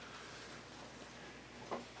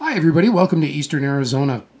Hi, everybody. Welcome to Eastern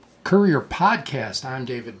Arizona Courier Podcast. I'm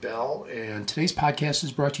David Bell, and today's podcast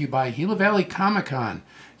is brought to you by Gila Valley Comic-Con.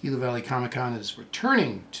 Gila Valley Comic-Con is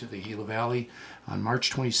returning to the Gila Valley on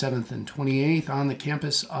March 27th and 28th on the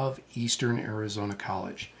campus of Eastern Arizona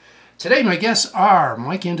College. Today, my guests are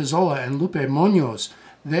Mike Andazola and Lupe Munoz.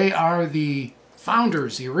 They are the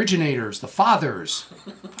founders, the originators, the fathers.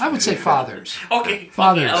 I would say fathers.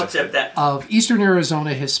 Fathers I'll accept that. Of Eastern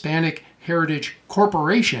Arizona Hispanic Heritage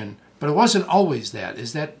Corporation, but it wasn't always that.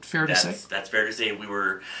 Is that fair to say? That's fair to say. We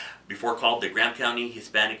were before called the Graham County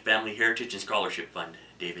Hispanic Family Heritage and Scholarship Fund,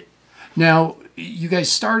 David. Now, you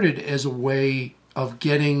guys started as a way of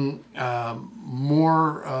getting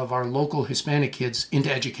more of our local Hispanic kids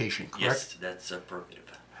into education, correct? Yes, that's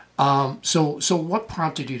affirmative. So what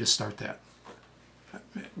prompted you to start that?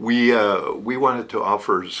 We wanted to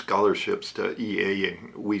offer scholarships to EA,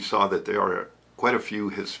 and we saw that there are quite a few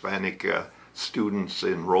Hispanic students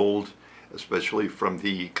enrolled, especially from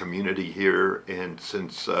the community here. And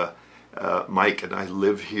since Mike and I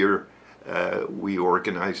live here, we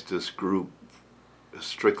organized this group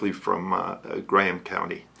strictly from Graham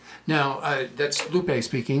County. Now, that's Lupe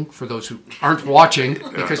speaking, for those who aren't watching,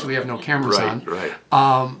 because we have no cameras on.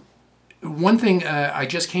 Right. One thing, I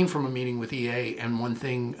just came from a meeting with EA, and one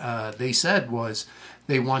thing they said was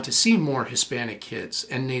they want to see more Hispanic kids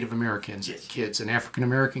and Native Americans kids and African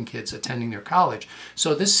American kids attending their college.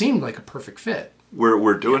 So this seemed like a perfect fit.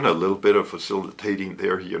 We're doing a little bit of facilitating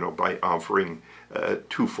there, by offering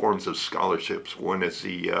two forms of scholarships. One is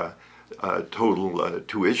the total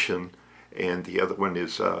tuition, and the other one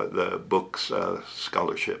is the books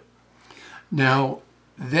scholarship. Now,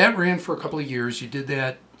 that ran for a couple of years. You did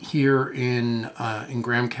that here in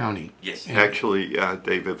Graham County. Yes. Actually,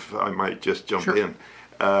 Dave, if I might just jump in,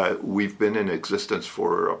 we've been in existence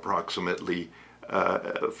for approximately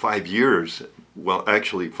 5 years. Well,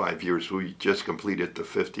 actually 5 years. We just completed the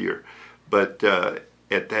 5th year. But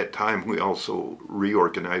at that time, we also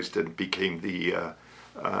reorganized and became the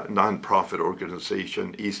nonprofit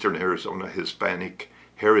organization, Eastern Arizona Hispanic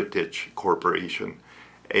Heritage Corporation.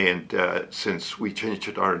 And since we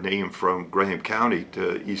changed our name from Graham County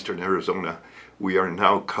to Eastern Arizona, we are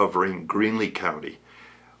now covering Greenlee County.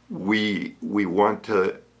 We want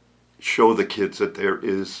to show the kids that there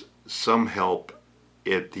is some help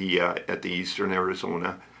at the Eastern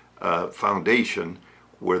Arizona Foundation,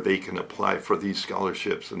 where they can apply for these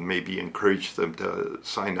scholarships and maybe encourage them to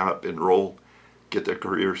sign up, enroll, get their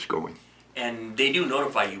careers going. And they do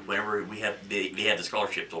notify you whenever they have the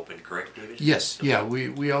scholarships open, correct, David? Yes, yeah,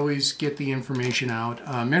 we always get the information out.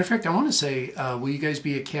 Matter of fact, I want to say, will you guys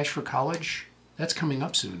be at Cash for College? That's coming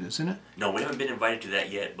up soon, isn't it? No, we haven't been invited to that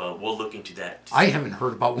yet, but we'll look into that. I haven't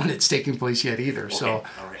heard about when it's taking place yet either, so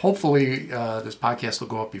right. Hopefully this podcast will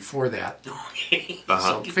go up before that. Okay.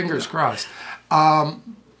 So fingers crossed. But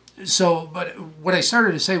what I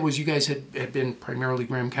started to say was you guys had been primarily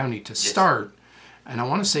Graham County to start. And I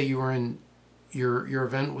want to say you were in, your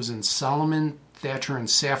event was in Solomon, Thatcher, and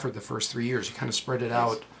Safford the first 3 years. You kind of spread it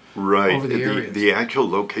out over the areas. The actual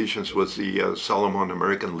locations was the Solomon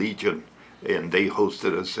American Legion, and they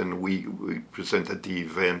hosted us, and we presented the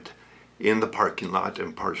event in the parking lot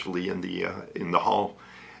and partially in the hall.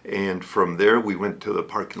 And from there, we went to the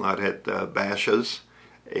parking lot at Basha's,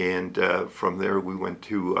 and from there we went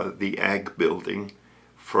to the Ag Building.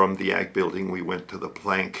 From the Ag Building, we went to the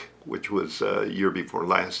Plank, which was year before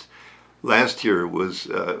last. Last year was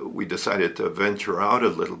we decided to venture out a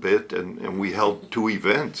little bit, and we held 2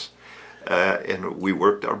 events, and we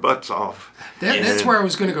worked our butts off. That's where I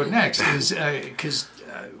was going to go next, is because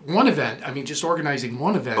one event, just organizing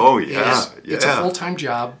one event, it's a full-time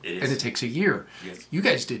job, and it takes a year. Yes. You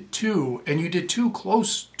guys did 2, and you did 2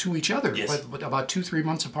 close to each other, but about 2-3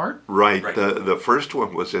 months apart? Right. The first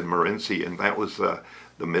one was in Morenci, and that was the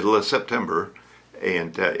middle of September,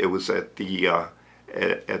 and it was at the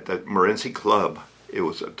Morenci Club. It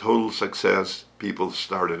was a total success. People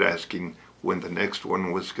started asking when the next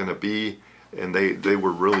one was going to be, and they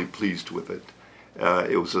were really pleased with it.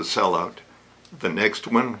 It was a sellout. The next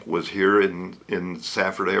one was here in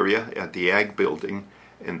Safford area at the Ag Building,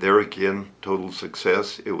 and there again, total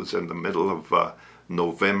success. It was in the middle of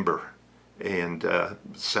November, and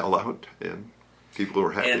sellout, and people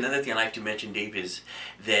were happy. And another thing I'd like to mention, Dave, is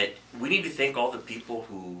that we need to thank all the people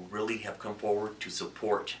who really have come forward to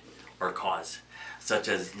support our cause, such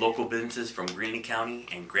as local businesses from Greenlee County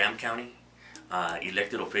and Graham County,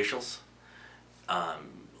 elected officials.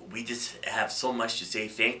 We just have so much to say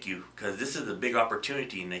thank you, because this is a big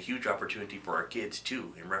opportunity and a huge opportunity for our kids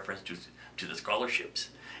too, in reference to the scholarships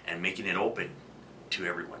and making it open to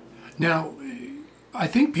everyone. Now, I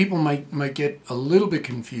think people might get a little bit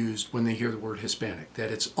confused when they hear the word Hispanic,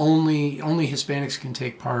 that it's only Hispanics can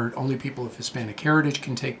take part, only people of Hispanic heritage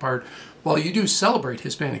can take part. While you do celebrate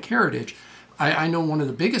Hispanic heritage, I know one of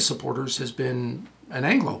the biggest supporters has been an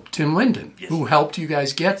Anglo, Tim Linden, yes. who helped you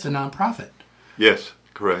guys get the nonprofit. Yes,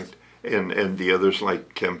 correct. And the others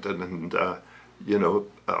like Kempton and, a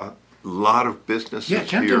lot of businesses Yeah,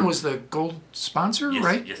 Kempton here. was the gold sponsor, Yes,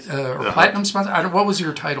 right? yes. Or platinum sponsor? What was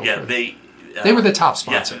your title? Yeah, for they were the top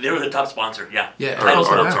sponsor. Yeah, they were the top sponsor. Yeah, Yeah,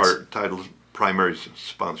 Our title primary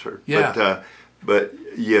sponsor. Yeah. But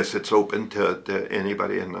yes, it's open to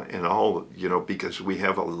anybody and all, because we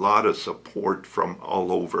have a lot of support from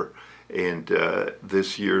all over. And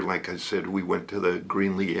this year, like I said, we went to the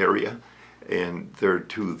Greenlee area and there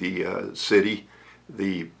to the city,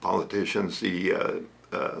 the politicians, the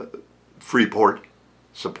Freeport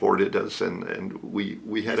supported us, and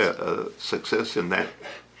we had a success in that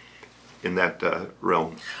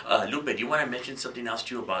realm. Lupe, do you want to mention something else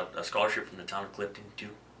too about a scholarship from the town of Clifton too,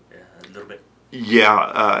 a little bit?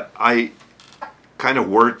 Yeah, I kind of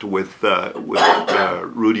worked with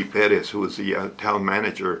Rudy Perez, who was the town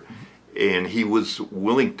manager, and he was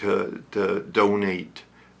willing to donate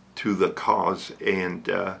to the cause, and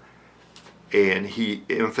he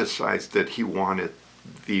emphasized that he wanted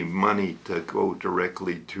the money to go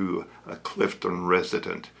directly to a Clifton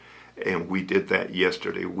resident, and we did that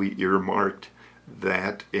yesterday. We earmarked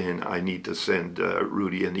that, and I need to send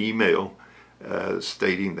Rudy an email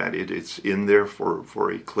stating that it's in there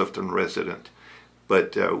for a Clifton resident.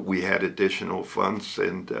 But we had additional funds,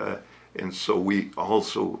 and so we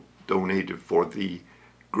also donated for the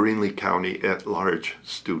Greenlee County at-large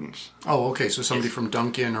students. Oh, okay. So somebody from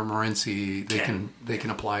Duncan or Morenci, they can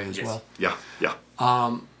apply as well. Yeah.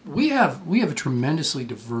 We have a tremendously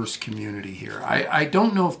diverse community here. I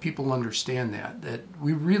don't know if people understand that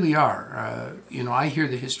we really are. I hear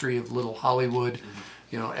the history of Little Hollywood,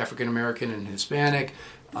 African American and Hispanic.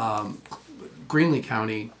 Greenlee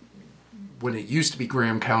County, when it used to be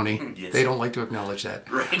Graham County, yes. They don't like to acknowledge that.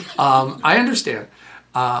 Right. I understand.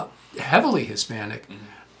 Heavily Hispanic.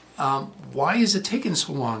 Why is it taking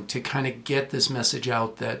so long to kind of get this message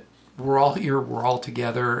out that we're all here, we're all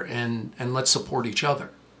together, and let's support each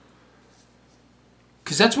other?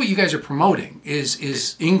 Because that's what you guys are promoting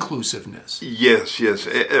is inclusiveness. Yes.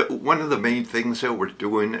 One of the main things that we're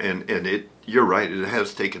doing, and you're right, it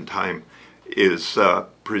has taken time, is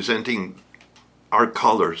presenting our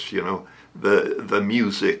colors. The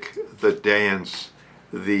music, the dance,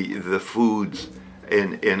 the foods,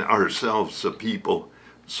 and ourselves, the people.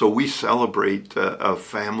 So we celebrate a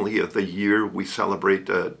family of the year. We celebrate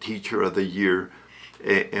a teacher of the year,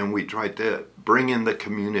 and we try to bring in the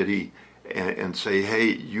community and say, hey,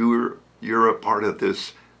 you're a part of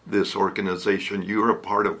this organization. You're a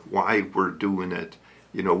part of why we're doing it.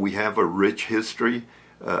 We have a rich history,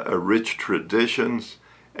 a rich traditions,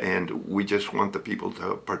 and we just want the people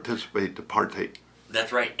to participate, to partake.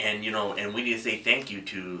 That's right, and and we need to say thank you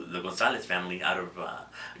to the Gonzalez family out of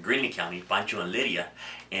Greenlee County, Pancho and Lydia,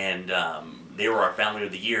 and they were our family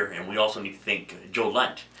of the year. And we also need to thank Joe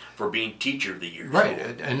Lunt for being Teacher of the Year. Right,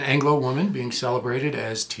 an Anglo woman being celebrated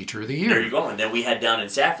as Teacher of the Year. There you go. And then we had down in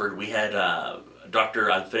Safford, we had Dr.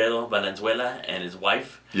 Alfredo Valenzuela and his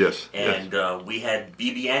wife. Yes. And we had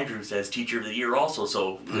B.B. Andrews as Teacher of the Year also.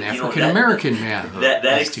 So an African American man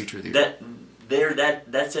as Teacher of the Year.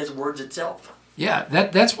 That says words itself. Yeah,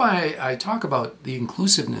 that's why I talk about the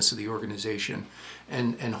inclusiveness of the organization,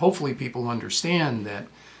 and hopefully people understand that,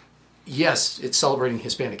 yes, it's celebrating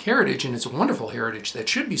Hispanic heritage, and it's a wonderful heritage that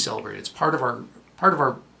should be celebrated. It's part of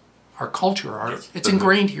our culture. Yes. It's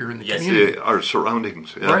ingrained here in the community. Our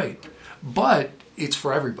surroundings. Yeah. Right, but it's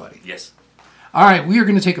for everybody. Yes. All right, we are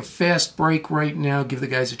going to take a fast break right now, give the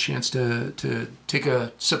guys a chance to take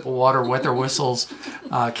a sip of water, wet their whistles,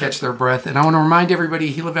 catch their breath. And I want to remind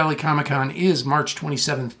everybody, Gila Valley Comic-Con is March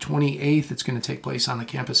 27th, 28th. It's going to take place on the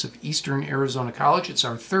campus of Eastern Arizona College. It's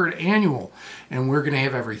our third annual, and we're going to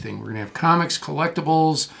have everything. We're going to have comics,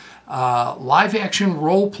 collectibles, live-action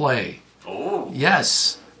role play. Oh.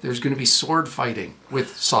 Yes. There's going to be sword fighting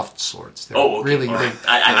with soft swords. They're okay. Really, right.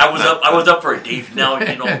 I was up for it, Dave. Now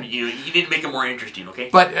you need to make it more interesting, okay?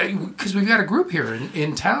 But because we've got a group here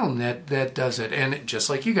in town that does it, and just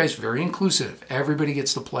like you guys, very inclusive. Everybody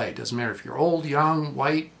gets to play. It doesn't matter if you're old, young,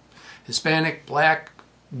 white, Hispanic, black,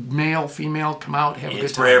 male, female. Come out, have a good time.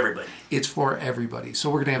 It's for everybody. It's for everybody. So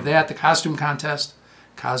we're going to have that. The costume contest,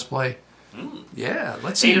 cosplay. Yeah,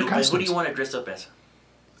 let's see your costumes. What do you want to dress up as?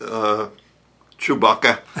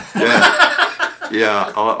 Chewbacca.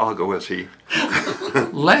 Yeah, I'll go as he.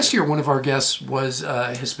 Last year, one of our guests was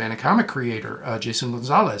a Hispanic comic creator, Jason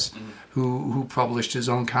Gonzalez, who published his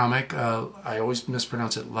own comic. I always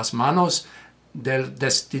mispronounce it, Las Manos del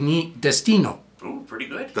Destino. Ooh, pretty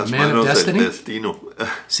good. Las Man of Manos Destiny? del Destino.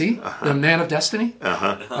 See? The Man of Destiny?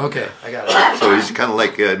 Uh-huh. Okay, I got it. So he's kind of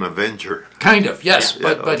like an Avenger. Kind of, yes, Yeah,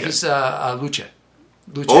 but okay. he's lucha.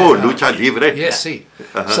 Oh, lucha libre. Yes, see.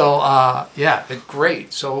 So,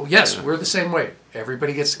 great. So, yes, we're the same way.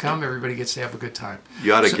 Everybody gets to come. Everybody gets to have a good time.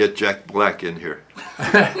 You ought to get Jack Black in here.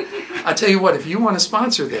 I'll tell you what. If you want to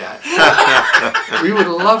sponsor that, we would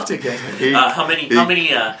love to get him. How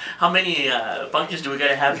many functions do we got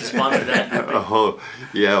to have to sponsor that? Oh,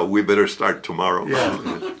 yeah, we better start tomorrow.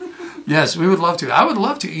 Yeah. Yes, we would love to. I would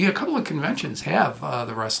love to. A couple of conventions have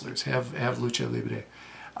the wrestlers have lucha libre.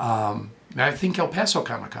 I think El Paso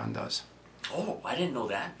Comic Con does. Oh, I didn't know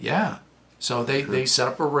that. Yeah. So they set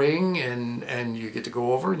up a ring and you get to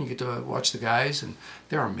go over and you get to watch the guys and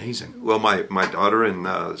they're amazing. Well, my daughter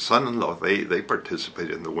and son-in-law, they participate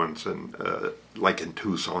in the ones in, like in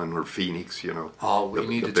Tucson or Phoenix, you know. Oh, we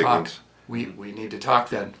need to big talk. ones. We need to talk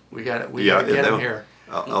then. We got to get him here.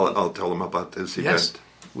 I'll tell them about this Yes. event.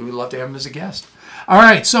 We would love to have him as a guest. All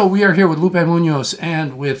right, so we are here with Lupe Munoz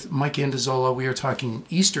and with Mike Andazola. We are talking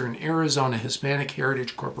Eastern Arizona Hispanic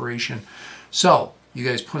Heritage Corporation. So, you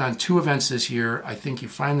guys put on 2 events this year. I think you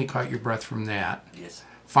finally caught your breath from that. Yes.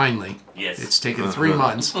 Finally. Yes. It's taken 3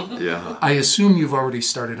 months. Yeah. I assume you've already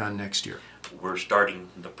started on next year. We're starting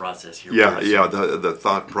the process here. Yeah, the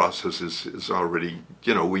thought process is already,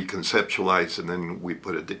 you know, we conceptualize and then we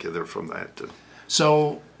put it together from that.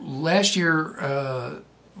 So, last year,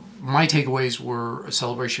 my takeaways were a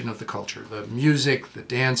celebration of the culture, the music, the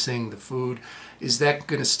dancing, the food. Is that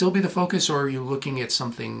going to still be the focus, or are you looking at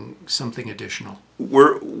something additional?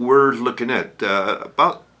 We're looking at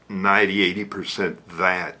about 90-80%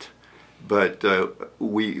 that, but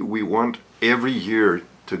we want every year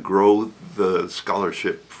to grow the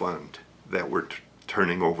scholarship fund that we're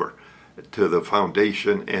turning over to the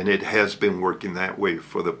foundation, and it has been working that way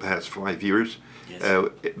for the past 5 years. Yes.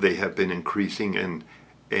 They have been increasing,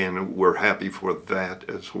 and we're happy for that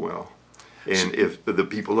as well. And if the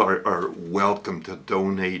people are welcome to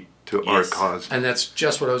donate to our cause. And that's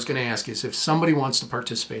just what I was going to ask is if somebody wants to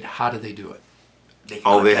participate, how do they do it?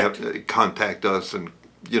 They have to contact us and,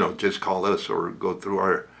 you know, just call us or go through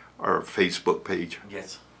our Facebook page.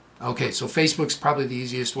 Yes. Okay, so Facebook's probably the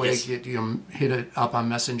easiest way. Yes. Hit it up on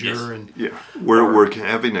Messenger. Yes. And Yeah, we're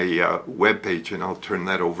having a web page, and I'll turn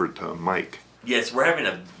that over to Mike. Yes, we're having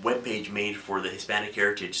a webpage made for the Hispanic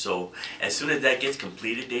Heritage. So as soon as that gets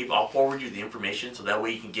completed, Dave, I'll forward you the information so that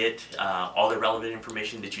way you can get all the relevant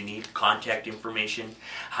information that you need, contact information,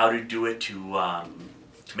 how to do it to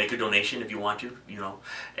make a donation if you want to, you know,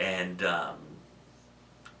 and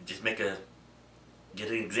just get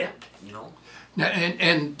it exempt, you know. now,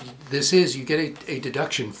 and this is, you get a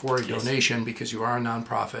deduction for a donation because you are a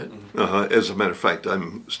nonprofit. As a matter of fact,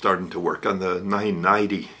 I'm starting to work on the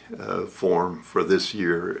 990 form for this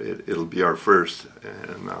year. It'll be our first,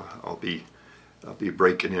 and I'll be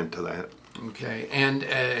breaking into that. Okay, and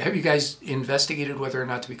have you guys investigated whether or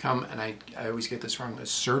not to become, and I always get this wrong, a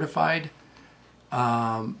certified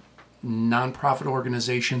nonprofit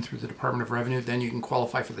organization through the Department of Revenue? Then you can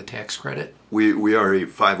qualify for the tax credit. We are a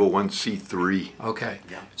 501c3. Okay,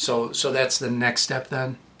 Yeah. so that's the next step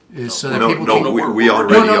then, is so that No, people no, can. we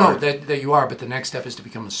already are. That you are, but the next step is to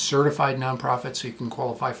become a certified nonprofit so you can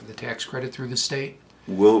qualify for the tax credit through the state.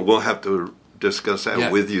 We'll have to discuss that Yeah.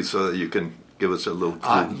 with you so that you can give us a little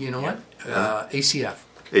clue. You know what? ACF.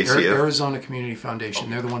 ACF. Arizona Community Foundation.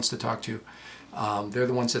 They're the ones to talk to. They're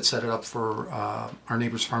the ones that set it up for Our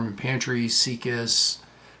Neighbors Farm and Pantry, SECAS.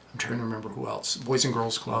 I'm trying to remember who else. Boys and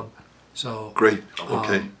Girls Club. So Great.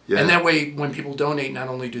 Okay. Yeah. And that way, when people donate, not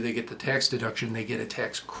only do they get the tax deduction, they get a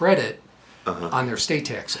tax credit on their state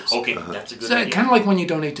taxes. Okay, that's a good So idea. kind of like when you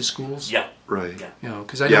donate to schools. Yeah. Right. Yeah. You know,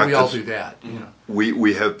 because I know Yeah, we all 'cause- do that. You know.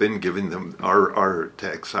 We have been giving them our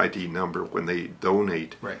tax ID number when they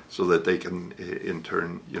donate, Right. so that they can in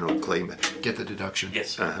turn, you know, claim it. Get the deduction.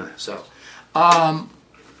 Yes. So,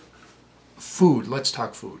 food. Let's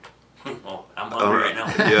talk food. Oh, I'm hungry right now.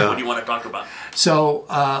 yeah. What do you want to talk about? So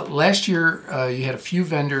last year you had a few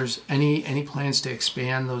vendors. Any plans to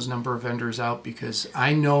expand those number of vendors out? Because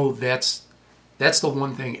I know that's the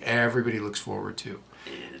one thing everybody looks forward to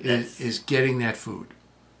is getting that food.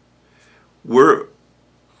 We're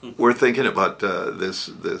thinking about this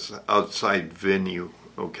outside venue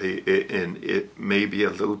Okay, and it may be a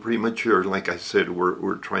little premature. Like I said,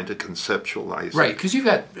 we're trying to conceptualize. Right, because you've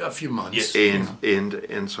got a few months. Yes.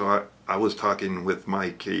 And so I was talking with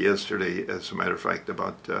Mike yesterday, as a matter of fact,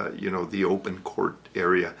 about the open court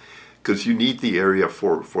area, because you need the area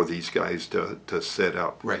for these guys to set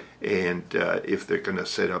up. Right. And if they're going to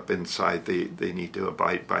set up inside, they need to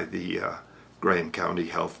abide by the Graham County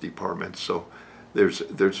Health Department. So there's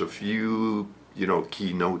a few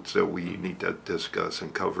key notes that we need to discuss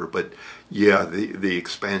and cover. But yeah, the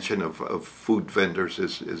expansion of food vendors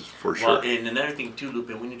is for sure. Well, and another thing too, Lupe,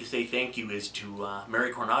 we need to say thank you is to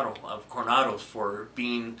Mary Coronado of Coronados for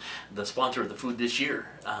being the sponsor of the food this year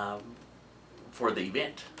for the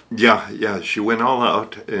event. Yeah, she went all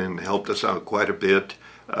out and helped us out quite a bit.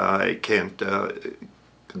 I can't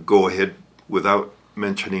go ahead without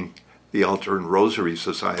mentioning the Altar and Rosary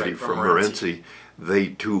Society from Morenci. They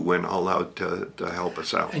too went all out to help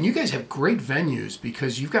us out. And you guys have great venues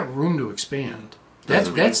because you've got room to expand.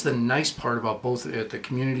 That's the nice part about both at the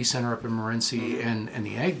community center up in Morenci and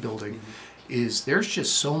the Ag Building, is there's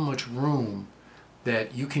just so much room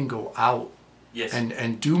that you can go out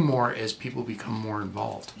and do more as people become more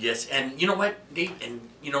involved. Yes, and you know what, Dave, and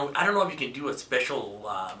I don't know if you can do a special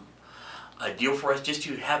a deal for us just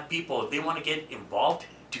to have people, if they want to get involved,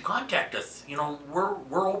 to contact us.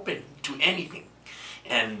 We're open to anything.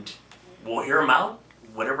 And we'll hear them out,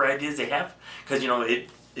 whatever ideas they have, because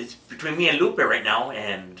it's between me and Lupe right now,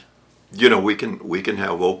 and we can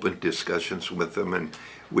have open discussions with them, and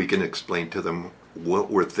we can explain to them what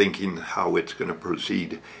we're thinking, how it's going to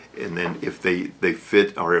proceed, and then if they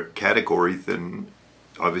fit our category, then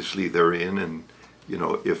obviously they're in, and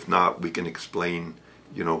if not, we can explain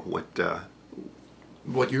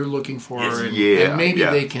what you're looking for, and maybe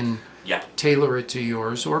they can. Yeah, tailor it to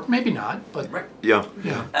yours, or maybe not. But right. Yeah.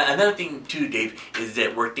 Another thing too, Dave, is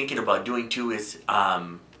that we're thinking about doing too is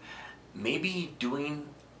maybe doing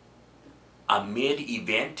a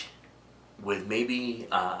mid-event with maybe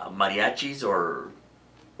mariachis or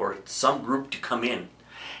some group to come in,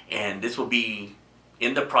 and this will be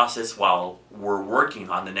in the process while we're working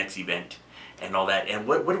on the next event and all that. And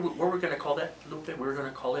what we're going to call that, Lupe? We're going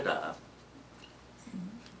to call it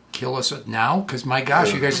Kill us now, because my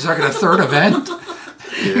gosh, you guys are talking a third event.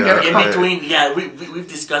 In between, we've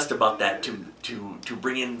discussed about that to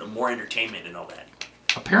bring in more entertainment and all that.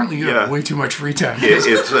 Apparently you have way too much free time.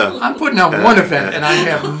 I'm putting on one event and I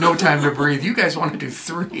have no time to breathe. You guys want to do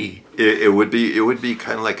 3. It would be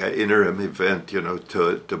kind of like an interim event,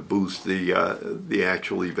 to boost the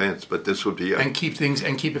actual events. But this would be and keep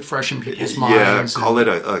it fresh in people's minds. Call it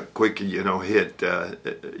a quick hit.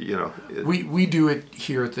 We do it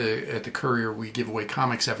here at the Courier. We give away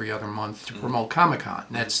comics every other month to promote Comic-Con.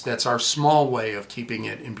 That's our small way of keeping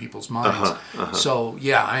it in people's minds. So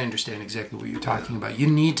I understand exactly what you're talking about. You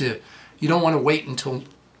don't want to wait until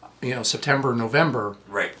September, November.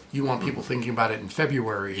 Right. You want people thinking about it in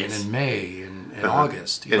February and in May and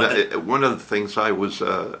August. And one of the things I was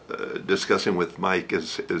discussing with Mike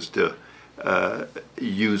is to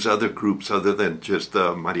use other groups other than just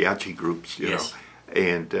the mariachi groups,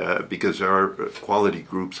 and because there are quality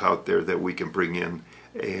groups out there that we can bring in,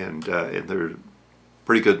 and they're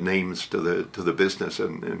pretty good names to the business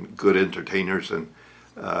and good entertainers and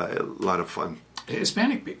a lot of fun.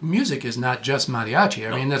 Hispanic music is not just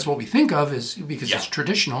mariachi. I mean, that's what we think of because it's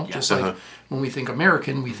traditional. Just like when we think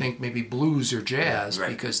American, we think maybe blues or jazz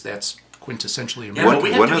because that's quintessentially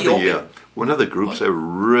American. One of the groups that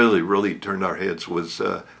really, really turned our heads was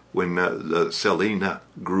when the Selena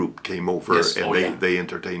group came over they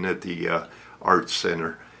entertained at the Arts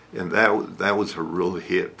Center, and that was a real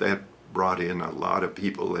hit. That brought in a lot of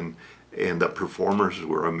people, and the performers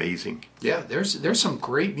were amazing. Yeah, there's some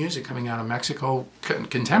great music coming out of Mexico,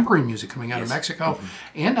 contemporary music coming out of Mexico,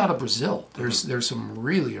 and out of Brazil. There's some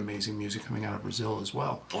really amazing music coming out of Brazil as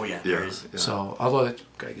well. Oh yeah, there is. Yeah. So although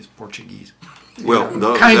I guess Portuguese. Well,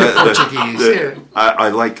 kind of Portuguese. I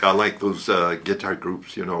like those guitar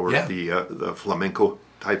groups, or the flamenco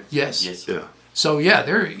type. Yes. Yeah. So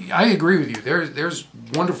I agree with you. There's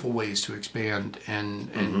wonderful ways to expand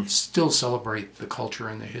and still celebrate the culture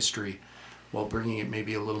and the history, while bringing it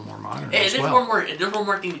maybe a little more modern as well. There's one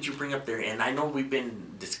more thing that you bring up there, and I know we've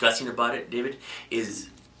been discussing about it, David. Is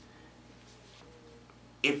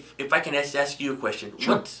if I can ask you a question,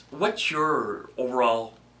 sure. What's your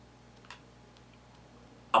overall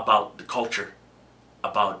about the culture?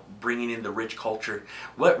 About bringing in the rich culture,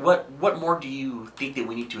 what more do you think that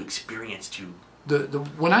we need to experience to?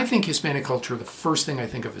 When I think Hispanic culture, the first thing I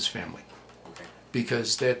think of is family,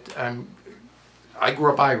 because I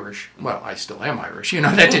grew up Irish. Well, I still am Irish.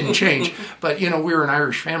 That didn't change. But, we're an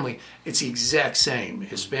Irish family. It's the exact same.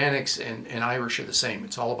 Hispanics and Irish are the same.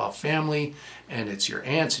 It's all about family, and it's your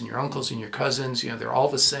aunts and your uncles and your cousins. They're all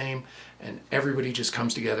the same, and everybody just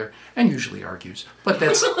comes together and usually argues. But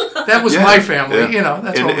that was my family.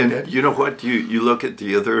 That's what we did. You know what? You look at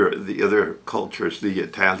the other cultures, the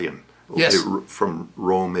Italian, yes, from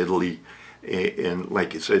Rome, Italy, and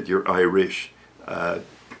like you said, you're Irish, and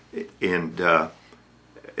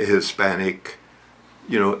Hispanic.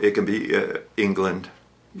 It can be England.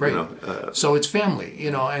 Right. So it's family,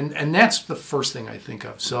 and that's the first thing I think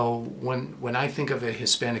of. So when I think of a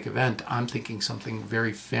Hispanic event, I'm thinking something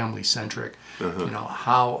very family centric.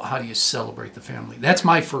 How do you celebrate the family? That's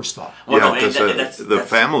my first thought. Well, because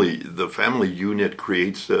the family unit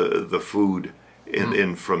creates the food,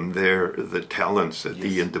 and from there the talents that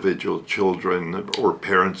the individual children or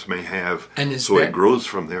parents may have. And it grows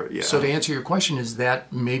from there. Yeah. So to answer your question, is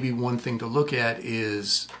that maybe one thing to look at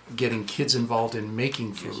is getting kids involved in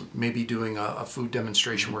making food, maybe doing a food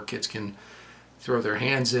demonstration where kids can throw their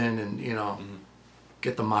hands in and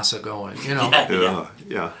get the masa going.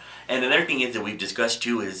 Yeah. And another thing is that we've discussed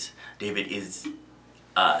too is David is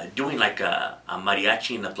doing like a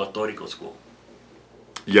mariachi in the folklorico school.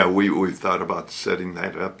 Yeah, we've thought about setting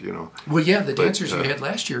that up, Well, yeah, the dancers you had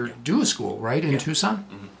last year do a school, right, in Tucson?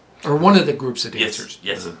 Mm-hmm. Or one of the groups of dancers.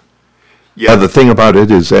 Yes. Yeah, the thing about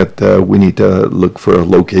it is that we need to look for a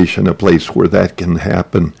location, a place where that can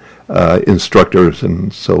happen, instructors,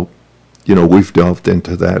 and so, we've delved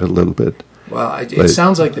into that a little bit. Well, it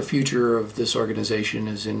sounds like the future of this organization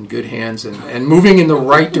is in good hands and moving in the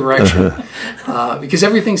right direction because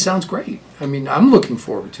everything sounds great. I mean, I'm looking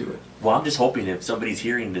forward to it. Well, I'm just hoping if somebody's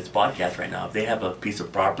hearing this podcast right now, if they have a piece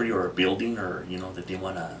of property or a building or, that they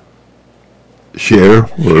want to share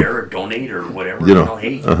or donate or whatever,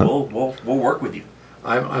 hey, we'll work with you.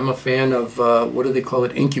 I'm a fan of, what do they call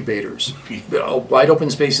it, incubators. Wide open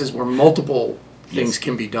spaces where multiple things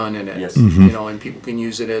can be done in it, and people can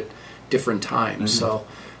use it at different times. So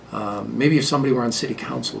maybe if somebody were on city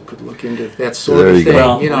council could look into that sort of thing.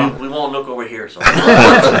 Well, we won't look over here. So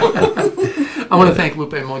I want to thank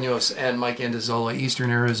Lupe Munoz and Mike Andazola, Eastern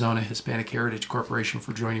Arizona Hispanic Heritage Corporation,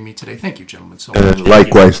 for joining me today. Thank you, gentlemen, so much.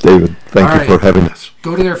 Likewise, David. Thank you for having us.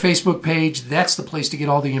 Go to their Facebook page. That's the place to get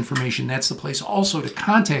all the information. That's the place also to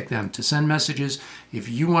contact them, to send messages. If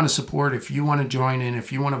you want to support, if you want to join in,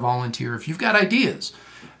 if you want to volunteer, if you've got ideas,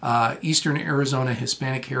 Eastern Arizona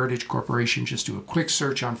Hispanic Heritage Corporation. Just do a quick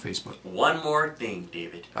search on Facebook. One more thing,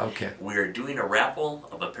 David. Okay. We're doing a raffle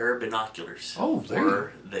of a pair of binoculars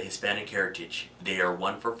for the Hispanic Heritage. They are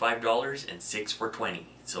 1 for $5 and 6 for $20.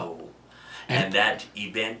 So, and that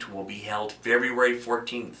event will be held February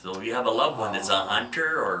 14th. So if you have a loved one that's a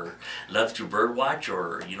hunter or loves to birdwatch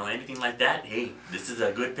or anything like that, hey, this is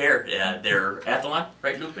a good pair. They're Athlon,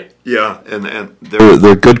 right, Lupe? Yeah, and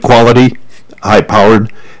they're good quality, high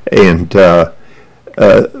powered, and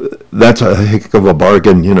that's a heck of a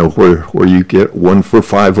bargain. Where you get 1 for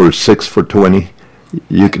 $5 or 6 for $20.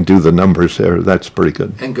 You can do the numbers there. That's pretty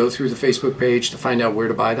good. And go through the Facebook page to find out where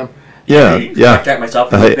to buy them. Yeah. Contact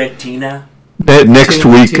myself and Tina. Next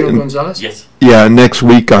week. Tino Gonzalez? Yes. Yeah, next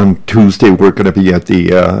week on Tuesday we're going to be at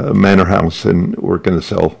the Manor House and we're going to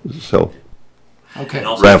sell. Okay. And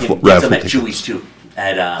also raffle some at tickets. Chewy's too.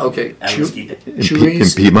 At Mesquite.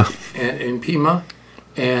 Chewy's in Pima. In Pima.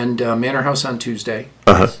 And Manor House on Tuesday.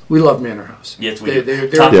 Uh-huh. We love Manor House. Yes, we do.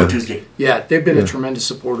 Taco Tuesday. Yeah, they've been a tremendous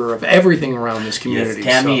supporter of everything around this community.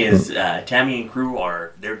 Yes, Tammy and crew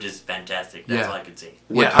they're just fantastic. That's all I can say.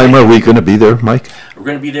 What time are we going to be there, Mike? We're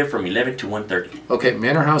going to be there from 11 to 1:30. Okay,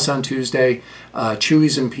 Manor House on Tuesday,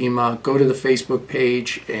 Chewy's in Pima. Go to the Facebook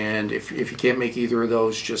page, and if you can't make either of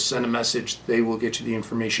those, just send a message. They will get you the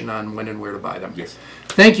information on when and where to buy them. Yes.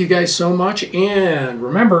 Thank you guys so much. And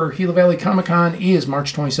remember, Gila Valley Comic Con is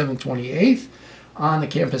March 27th, 28th on the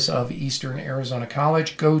campus of Eastern Arizona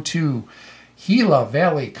College. Go to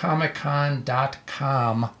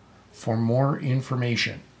GilaValleyComicCon.com for more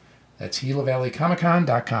information. That's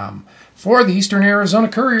GilaValleyComicCon.com. For the Eastern Arizona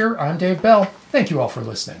Courier, I'm Dave Bell. Thank you all for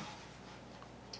listening.